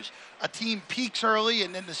Syracuse. A team peaks early,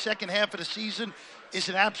 and then the second half of the season is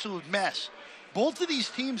an absolute mess. Both of these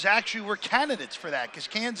teams actually were candidates for that, because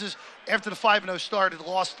Kansas, after the 5-0 start, had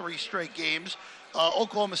lost 3 straight games.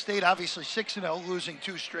 Oklahoma State, obviously 6-0, losing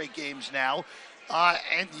 2 straight games now.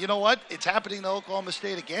 And you know what? It's happening to Oklahoma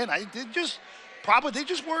State again. They just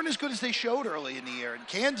weren't as good as they showed early in the year. And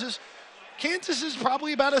Kansas is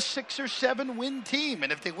probably about a 6 or 7 win team,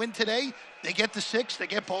 and if they win today, they get to 6. They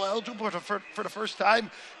get bowl eligible for the first time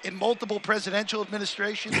in multiple presidential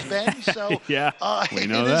administrations, Ben. So yeah, we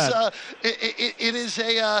know that. It is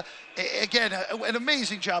again an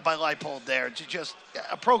amazing job by Leipold there. It's just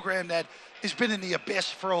a program that has been in the abyss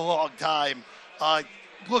for a long time,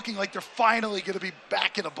 looking like they're finally going to be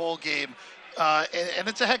back in a bowl game. And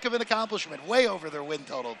it's a heck of an accomplishment, way over their win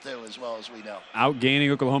total, too, as well as we know. Outgaining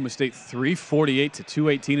Oklahoma State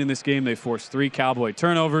 348-218 in this game. They forced 3 Cowboy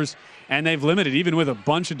turnovers, and they've limited, even with a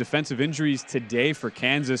bunch of defensive injuries today for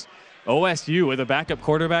Kansas. OSU, with a backup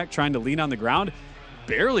quarterback trying to lean on the ground,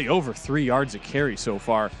 barely over 3 yards a carry so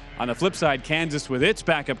far. On the flip side, Kansas, with its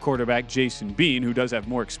backup quarterback, Jason Bean, who does have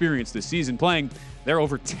more experience this season playing, they're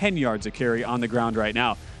over 10 yards a carry on the ground right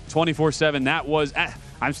now. 24-7, that was...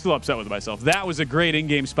 I'm still upset with myself. That was a great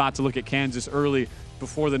in-game spot to look at Kansas early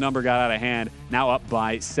before the number got out of hand, now up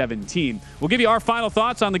by 17. We'll give you our final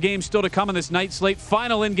thoughts on the game still to come on this night slate.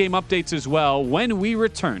 Final in-game updates as well when we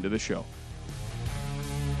return to the show.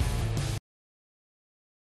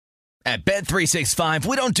 At Bet365,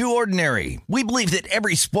 we don't do ordinary. We believe that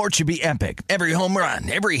every sport should be epic. Every home run,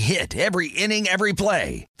 every hit, every inning, every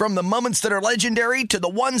play. From the moments that are legendary to the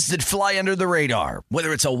ones that fly under the radar.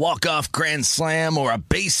 Whether it's a walk-off grand slam or a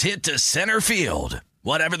base hit to center field.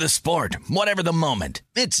 Whatever the sport, whatever the moment.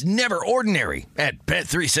 It's never ordinary at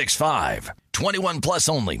Bet365. 21 plus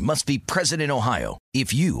only. Must be present in Ohio.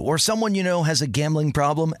 If you or someone you know has a gambling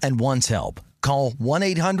problem and wants help, call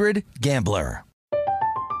 1-800-GAMBLER.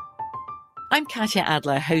 I'm Katya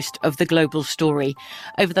Adler, host of The Global Story.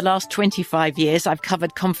 Over the last 25 years, I've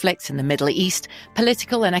covered conflicts in the Middle East,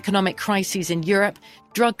 political and economic crises in Europe,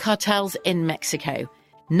 drug cartels in Mexico.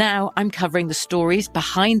 Now I'm covering the stories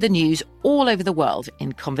behind the news all over the world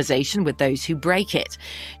in conversation with those who break it.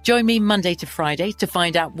 Join me Monday to Friday to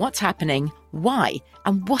find out what's happening, why,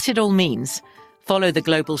 and what it all means. Follow The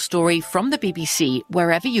Global Story from the BBC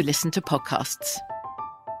wherever you listen to podcasts.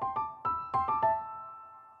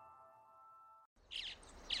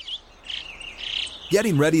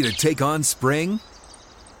 Getting ready to take on spring?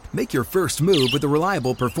 Make your first move with the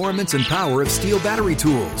reliable performance and power of Steel battery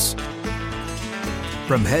tools.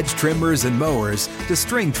 From hedge trimmers and mowers to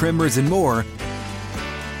string trimmers and more,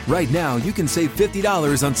 right now you can save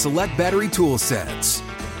 $50 on select battery tool sets.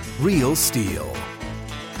 Real Steel.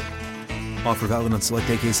 Offer valid on select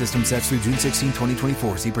AK system sets through June 16,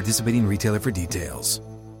 2024. See participating retailer for details.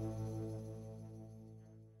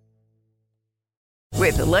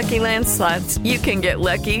 With the Lucky Land Slots, you can get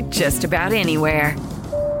lucky just about anywhere.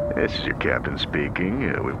 This is your captain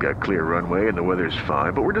speaking. We've got clear runway and the weather's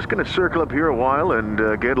fine, but we're just going to circle up here a while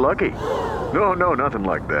and get lucky. No, nothing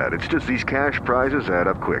like that. It's just these cash prizes add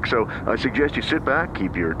up quick. So I suggest you sit back,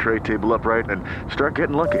 keep your tray table upright, and start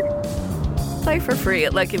getting lucky. Play for free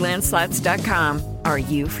at LuckyLandSlots.com. Are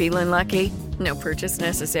you feeling lucky? No purchase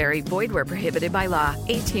necessary. Void where prohibited by law.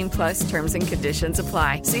 18+ terms and conditions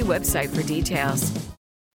apply. See website for details.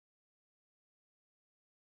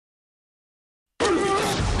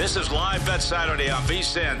 This is Live Bet Saturday on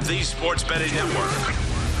VSiN, the Sports Betting Network.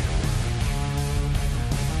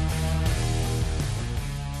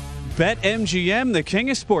 BetMGM, the king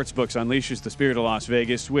of sportsbooks, unleashes the spirit of Las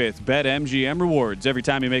Vegas with BetMGM Rewards. Every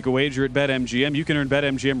time you make a wager at BetMGM, you can earn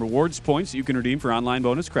BetMGM Rewards points you can redeem for online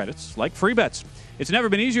bonus credits, like free bets. It's never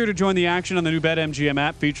been easier to join the action on the new BetMGM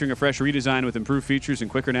app, featuring a fresh redesign with improved features and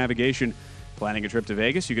quicker navigation. Planning a trip to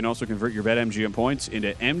Vegas, you can also convert your BetMGM points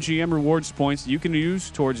into MGM Rewards points that you can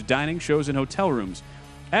use towards dining, shows, and hotel rooms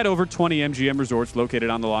at over 20 MGM resorts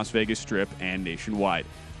located on the Las Vegas Strip and nationwide.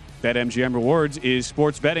 BetMGM Rewards is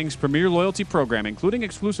sports betting's premier loyalty program, including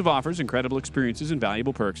exclusive offers, incredible experiences, and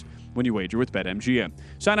valuable perks when you wager with BetMGM.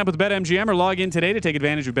 Sign up with BetMGM or log in today to take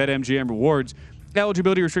advantage of BetMGM Rewards.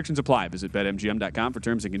 Eligibility restrictions apply. Visit BetMGM.com for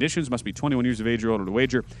terms and conditions. Must be 21 years of age or older to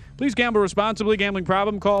wager. Please gamble responsibly. Gambling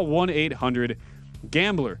problem? Call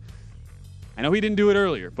 1-800-GAMBLER. I know he didn't do it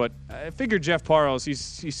earlier, but I figured Jeff Parles, he's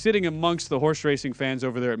sitting amongst the horse racing fans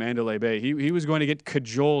over there at Mandalay Bay. He was going to get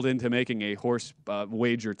cajoled into making a horse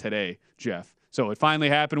wager today, Jeff. So it finally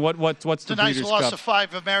happened. What's the Breeders' Cup? It's a nice loss of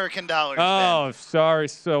 $5 American. Oh, Ben. Sorry.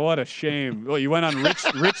 So what a shame. Well, you went on Rich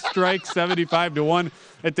Strike 75-1.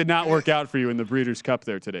 It did not work out for you in the Breeders' Cup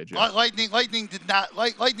there today, Jeff. Lightning did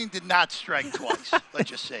not strike twice.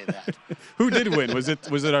 Let's just say that. Who did win? Was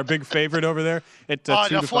it our big favorite over there at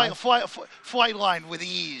 2-5? Flightline with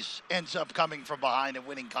ease ends up coming from behind and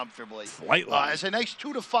winning comfortably. Flightline. It's a nice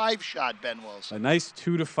 2-5 shot, Ben Wilson. A nice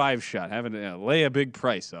 2-5 shot. Having to lay a big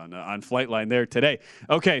price on Flightline there today.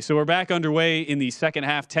 Okay, so we're back underway in the second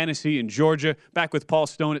half. Tennessee and Georgia. Back with Paul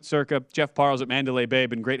Stone at Circa, Jeff Parles at Mandalay Bay.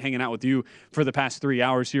 Been great hanging out with you for the past 3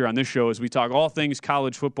 hours here on this show as we talk all things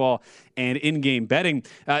college football and in-game betting.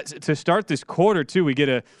 To start this quarter, too, we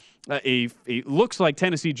get it looks like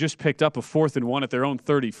Tennessee just picked up a 4th and 1 at their own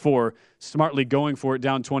 34, smartly going for it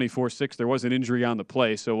down 24-6. There was an injury on the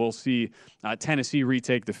play, so we'll see Tennessee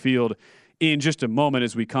retake the field in just a moment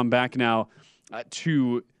as we come back now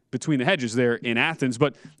to Between the Hedges there in Athens.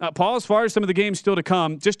 But, Paul, as far as some of the games still to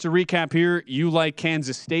come, just to recap here, you like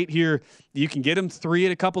Kansas State here. You can get them 3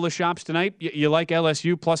 at a couple of shops tonight. You like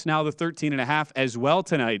LSU, plus now the 13.5 as well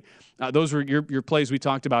tonight. Those were your plays we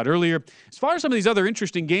talked about earlier. As far as some of these other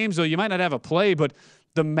interesting games, though, you might not have a play, but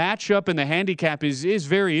the matchup and the handicap is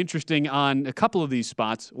very interesting on a couple of these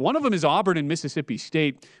spots. One of them is Auburn and Mississippi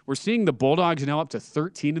State. We're seeing the Bulldogs now up to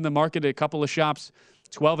 13 in the market at a couple of shops.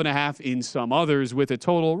 12.5 in some others, with a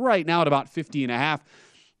total right now at about 50.5.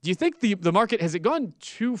 Do you think the market, has it gone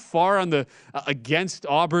too far on the against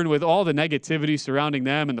Auburn with all the negativity surrounding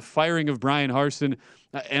them and the firing of Brian Harsin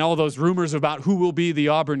and all those rumors about who will be the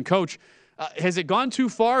Auburn coach? Has it gone too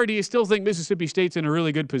far, or do you still think Mississippi State's in a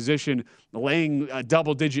really good position, laying a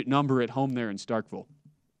double-digit number at home there in Starkville?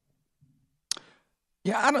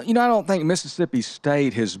 Yeah, I don't think Mississippi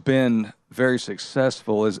State has been very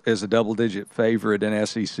successful as a double-digit favorite in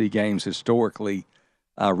SEC games historically.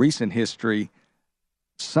 Recent history,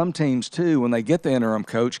 some teams too, when they get the interim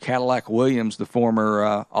coach, Cadillac Williams, the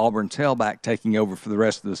former Auburn tailback, taking over for the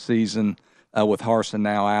rest of the season with Harsin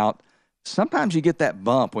now out. Sometimes you get that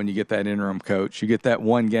bump when you get that interim coach. You get that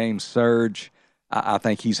one-game surge. I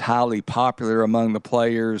think he's highly popular among the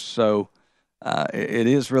players, so it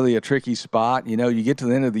is really a tricky spot. You know, you get to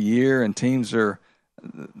the end of the year and teams their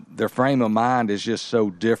frame of mind is just so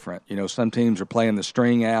different. You know, some teams are playing the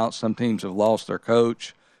string out. Some teams have lost their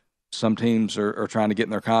coach. Some teams are trying to get in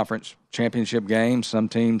their conference championship game. Some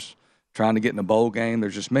teams trying to get in a bowl game.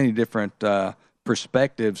 There's just many different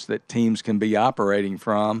perspectives that teams can be operating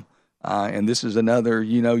from. And this is another,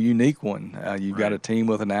 unique one. You've got a team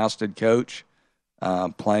with an ousted coach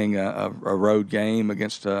playing a road game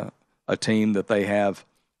against a team that they have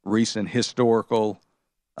recent historical,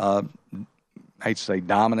 I hate to say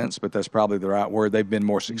dominance, but that's probably the right word. They've been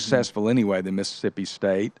more successful anyway than Mississippi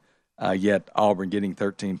State, yet Auburn getting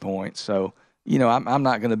 13 points. So, I'm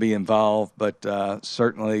not going to be involved, but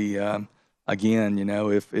certainly, again,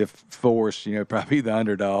 if forced, probably the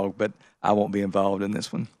underdog. But I won't be involved in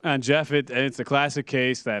this one. And Jeff, it's a classic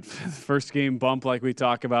case, that first game bump like we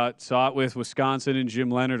talk about. Saw it with Wisconsin and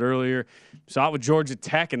Jim Leonard earlier. Saw it with Georgia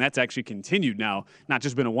Tech, and that's actually continued now. Not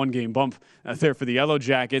just been a one-game bump there for the Yellow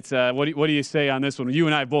Jackets. What do you say on this one? You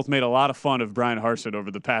and I have both made a lot of fun of Brian Harsin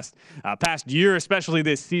over the past year, especially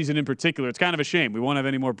this season in particular. It's kind of a shame. We won't have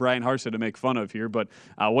any more Brian Harsin to make fun of here, but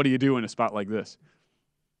what do you do in a spot like this?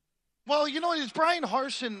 Well, it's Brian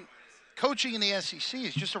Harsin coaching in the SEC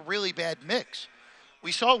is just a really bad mix.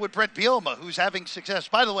 We saw it with Brett Bielema, who's having success.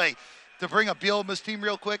 By the way, to bring up Bielema's team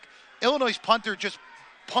real quick, Illinois' punter just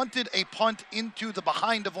punted a punt into the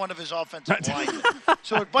behind of one of his offensive linemen.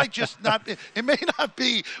 So it might just not be, it may not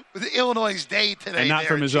be Illinois' day today. And not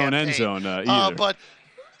from his own end zone either. But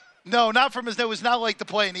no, not from his. That was not like the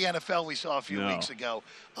play in the NFL we saw a few weeks ago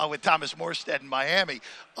with Thomas Morstead in Miami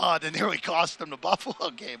that nearly cost them the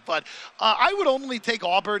Buffalo game. But I would only take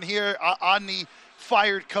Auburn here on the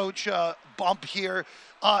fired coach bump here.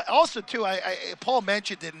 Also, too, Paul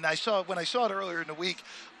mentioned it, and when I saw it earlier in the week,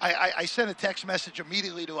 I sent a text message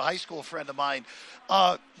immediately to a high school friend of mine.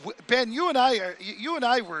 Ben, you and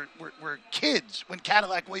I were kids when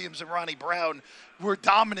Cadillac Williams and Ronnie Brown were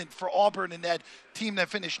dominant for Auburn in that team that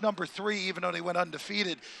finished number 3, even though they went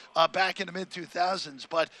undefeated back in the mid-2000s.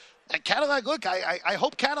 But Cadillac, look, I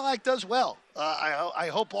hope Cadillac does well. I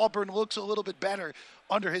hope Auburn looks a little bit better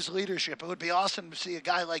under his leadership. It would be awesome to see a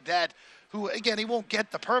guy like that who, again, he won't get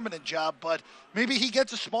the permanent job, but maybe he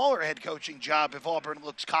gets a smaller head coaching job if Auburn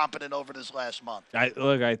looks competent over this last month. I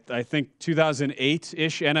think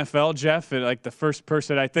 2008-ish NFL, Jeff, like the first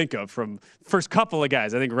person I think of from first couple of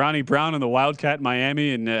guys. I think Ronnie Brown in the Wildcat in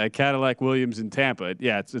Miami and Cadillac Williams in Tampa.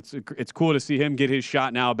 Yeah, it's cool to see him get his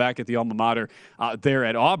shot now back at the alma mater there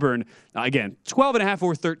at Auburn. Again, 12.5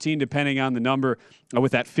 or 13, depending on the number,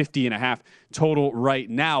 with that 50.5 total right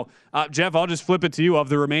now. Jeff, I'll just flip it to you. Of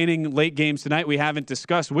the remaining late games tonight we haven't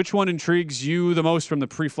discussed, which one intrigues you the most from the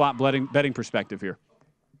pre-flop betting perspective here?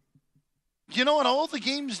 And all the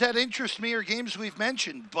games that interest me are games we've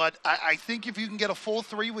mentioned, but I think if you can get a full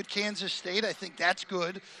 3 with Kansas State, I think that's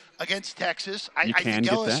good against Texas. I think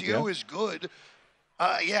LSU is good.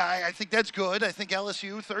 I think that's good. I think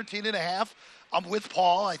LSU 13.5. I'm with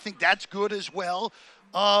Paul. I think that's good as well.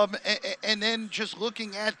 And then just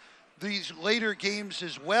looking at these later games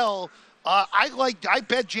as well, I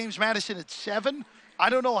bet James Madison at 7. I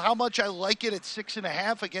don't know how much I like it at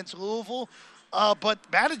 6.5 against Louisville. But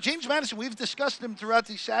James Madison, we've discussed him throughout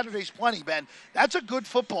these Saturdays plenty, Ben. That's a good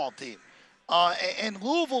football team. And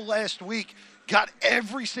Louisville last week got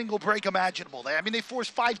every single break imaginable. They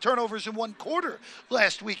forced 5 turnovers in 1 quarter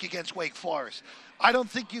last week against Wake Forest. I don't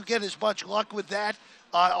think you get as much luck with that.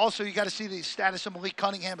 Also, you got to see the status of Malik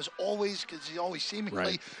Cunningham as always, because he always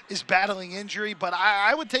seemingly is battling injury. But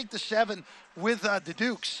I would take the 7 with the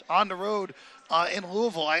Dukes on the road in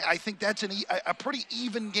Louisville. I think that's a pretty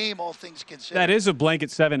even game, all things considered. That is a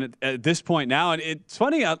blanket 7 at this point now. And it's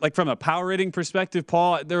funny, like from a power rating perspective,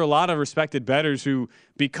 Paul, there are a lot of respected bettors who,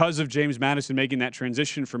 because of James Madison making that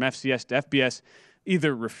transition from FCS to FBS,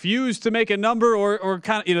 either refused to make a number or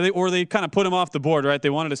kind of, they kind of put him off the board, right?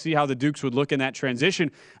 They wanted to see how the Dukes would look in that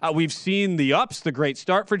transition. We've seen the ups, the great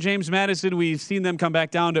start for James Madison. We've seen them come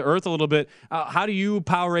back down to earth a little bit. How do you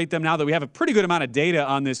power rate them now that we have a pretty good amount of data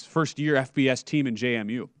on this first-year FBS team in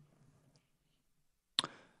JMU?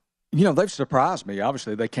 They've surprised me.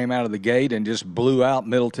 Obviously, they came out of the gate and just blew out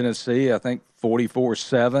Middle Tennessee, I think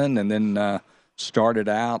 44-7, and then started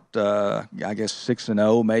out,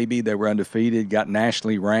 6-0 maybe. They were undefeated, got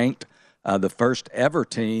nationally ranked. The first ever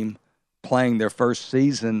team playing their first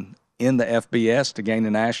season in the FBS to gain the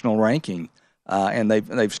national ranking. And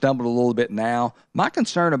they've stumbled a little bit now. My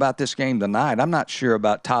concern about this game tonight, I'm not sure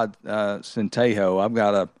about Todd Centejo. I've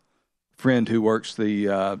got a friend who works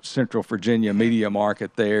the Central Virginia media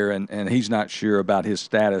market there, and he's not sure about his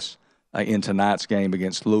status in tonight's game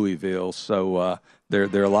against Louisville. So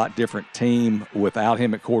they're a lot different team without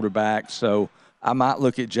him at quarterback. So I might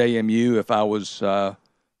look at JMU if I was,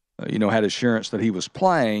 had assurance that he was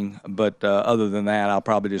playing. But other than that, I'll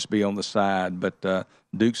probably just be on the side. But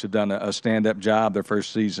Dukes have done a stand-up job their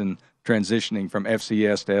first season transitioning from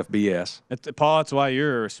FCS to FBS. Paul, that's why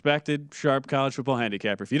you're a respected, sharp college football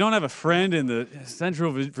handicapper. If you don't have a friend in the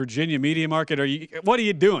Central Virginia media market, what are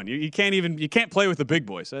you doing? You can't play with the big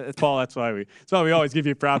boys. Paul, that's why we always give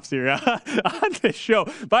you props here on this show.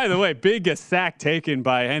 By the way, big sack taken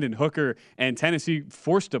by Hendon Hooker, and Tennessee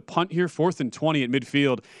forced a punt here, 4th and 20 at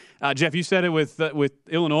midfield. Jeff, you said it with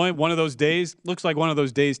Illinois. One of those days, looks like one of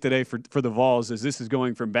those days today for the Vols, as this is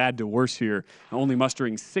going from bad to worse here, only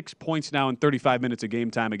mustering 6 points now in 35 minutes of game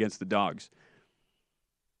time against the Dogs.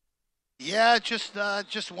 Yeah,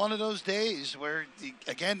 just one of those days where,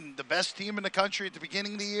 again, the best team in the country at the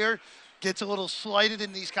beginning of the year gets a little slighted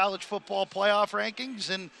in these college football playoff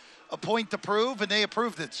rankings and a point to prove, and they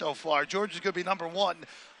approved it so far. Georgia's going to be number one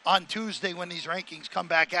on Tuesday when these rankings come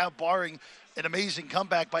back out, barring an amazing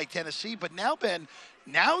comeback by Tennessee. But now, Ben,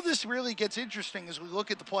 now this really gets interesting as we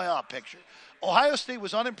look at the playoff picture. Ohio State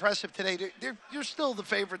was unimpressive today. You're still the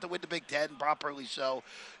favorite to win the Big Ten, properly so.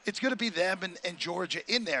 It's going to be them and Georgia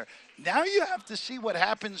in there. Now you have to see what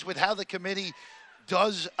happens with how the committee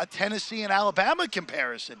does a Tennessee and Alabama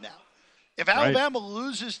comparison now. If Alabama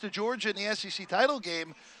loses to Georgia in the SEC title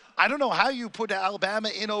game, I don't know how you put Alabama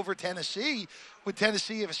in over Tennessee, with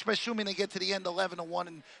Tennessee, especially assuming they get to the end 11-1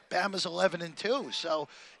 and Bama's 11-2. So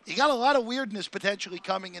you got a lot of weirdness potentially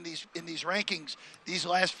coming in these rankings these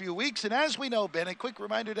last few weeks. And as we know, Ben, a quick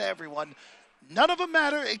reminder to everyone, none of them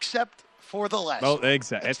matter except for the last. Oh,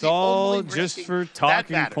 exactly. It's all just for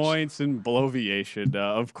talking points and bloviation,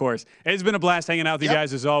 of course. It's been a blast hanging out with you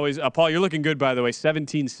guys as always. Paul, you're looking good, by the way.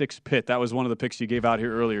 17-6 Pitt. That was one of the picks you gave out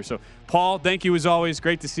here earlier. So, Paul, thank you as always.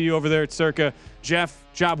 Great to see you over there at Circa. Jeff,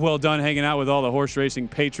 job well done hanging out with all the horse racing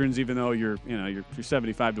patrons, even though your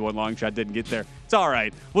 75-1 long shot didn't get there. It's all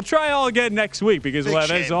right. We'll try all again next week because we'll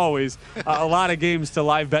have, as always, a lot of games to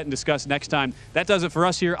live bet and discuss next time. That does it for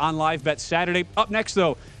us here on Live Bet Saturday. Up next,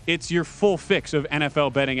 though, it's your full fix of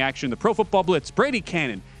NFL betting action. The Pro Football Blitz, Brady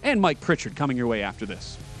Cannon, and Mike Pritchard coming your way after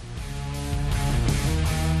this.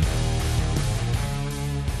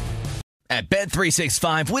 At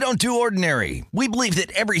Bet365, we don't do ordinary. We believe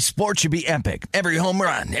that every sport should be epic. Every home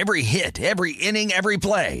run, every hit, every inning, every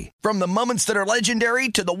play. From the moments that are legendary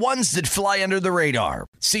to the ones that fly under the radar.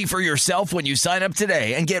 See for yourself when you sign up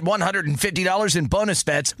today and get $150 in bonus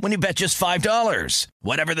bets when you bet just $5.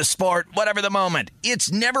 Whatever the sport, whatever the moment,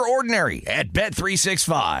 it's never ordinary at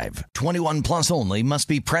Bet365. 21 plus only. Must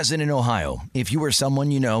be present in Ohio. If you or someone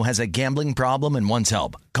you know has a gambling problem and wants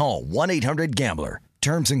help, call 1-800-GAMBLER.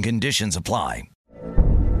 Terms and conditions apply.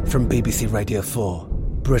 From BBC Radio 4,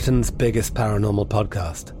 Britain's biggest paranormal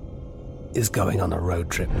podcast is going on a road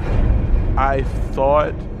trip. I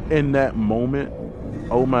thought in that moment,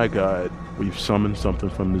 oh my God, we've summoned something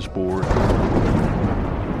from this board.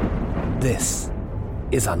 This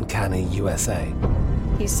is Uncanny USA.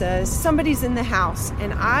 He says, somebody's in the house,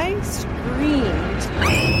 and I screamed.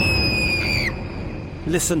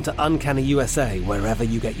 Listen to Uncanny USA wherever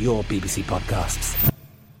you get your BBC podcasts,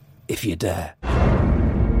 if you dare.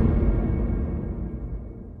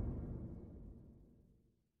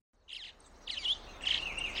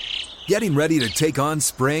 Getting ready to take on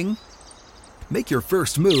spring? Make your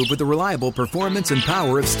first move with the reliable performance and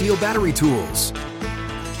power of Steel battery tools.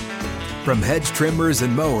 From hedge trimmers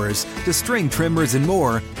and mowers to string trimmers and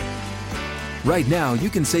more, right now you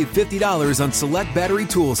can save $50 on select battery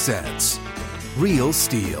tool sets. Real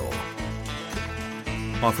Steel.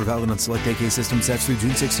 Offer valid on select AK system sets through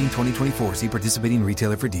June 16, 2024. See participating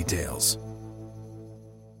retailer for details.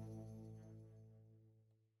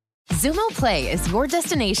 Xumo Play is your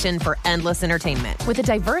destination for endless entertainment. With a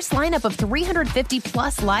diverse lineup of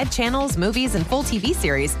 350-plus live channels, movies, and full TV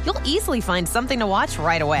series, you'll easily find something to watch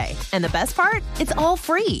right away. And the best part? It's all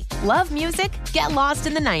free. Love music? Get lost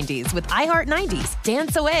in the 90s with iHeart 90s,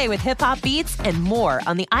 dance away with hip-hop beats, and more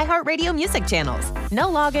on the iHeartRadio music channels. No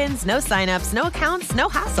logins, no signups, no accounts, no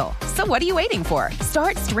hassle. So what are you waiting for?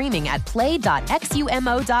 Start streaming at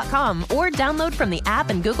play.xumo.com or download from the app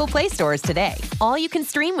and Google Play stores today. All you can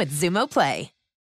stream with Xumo Play.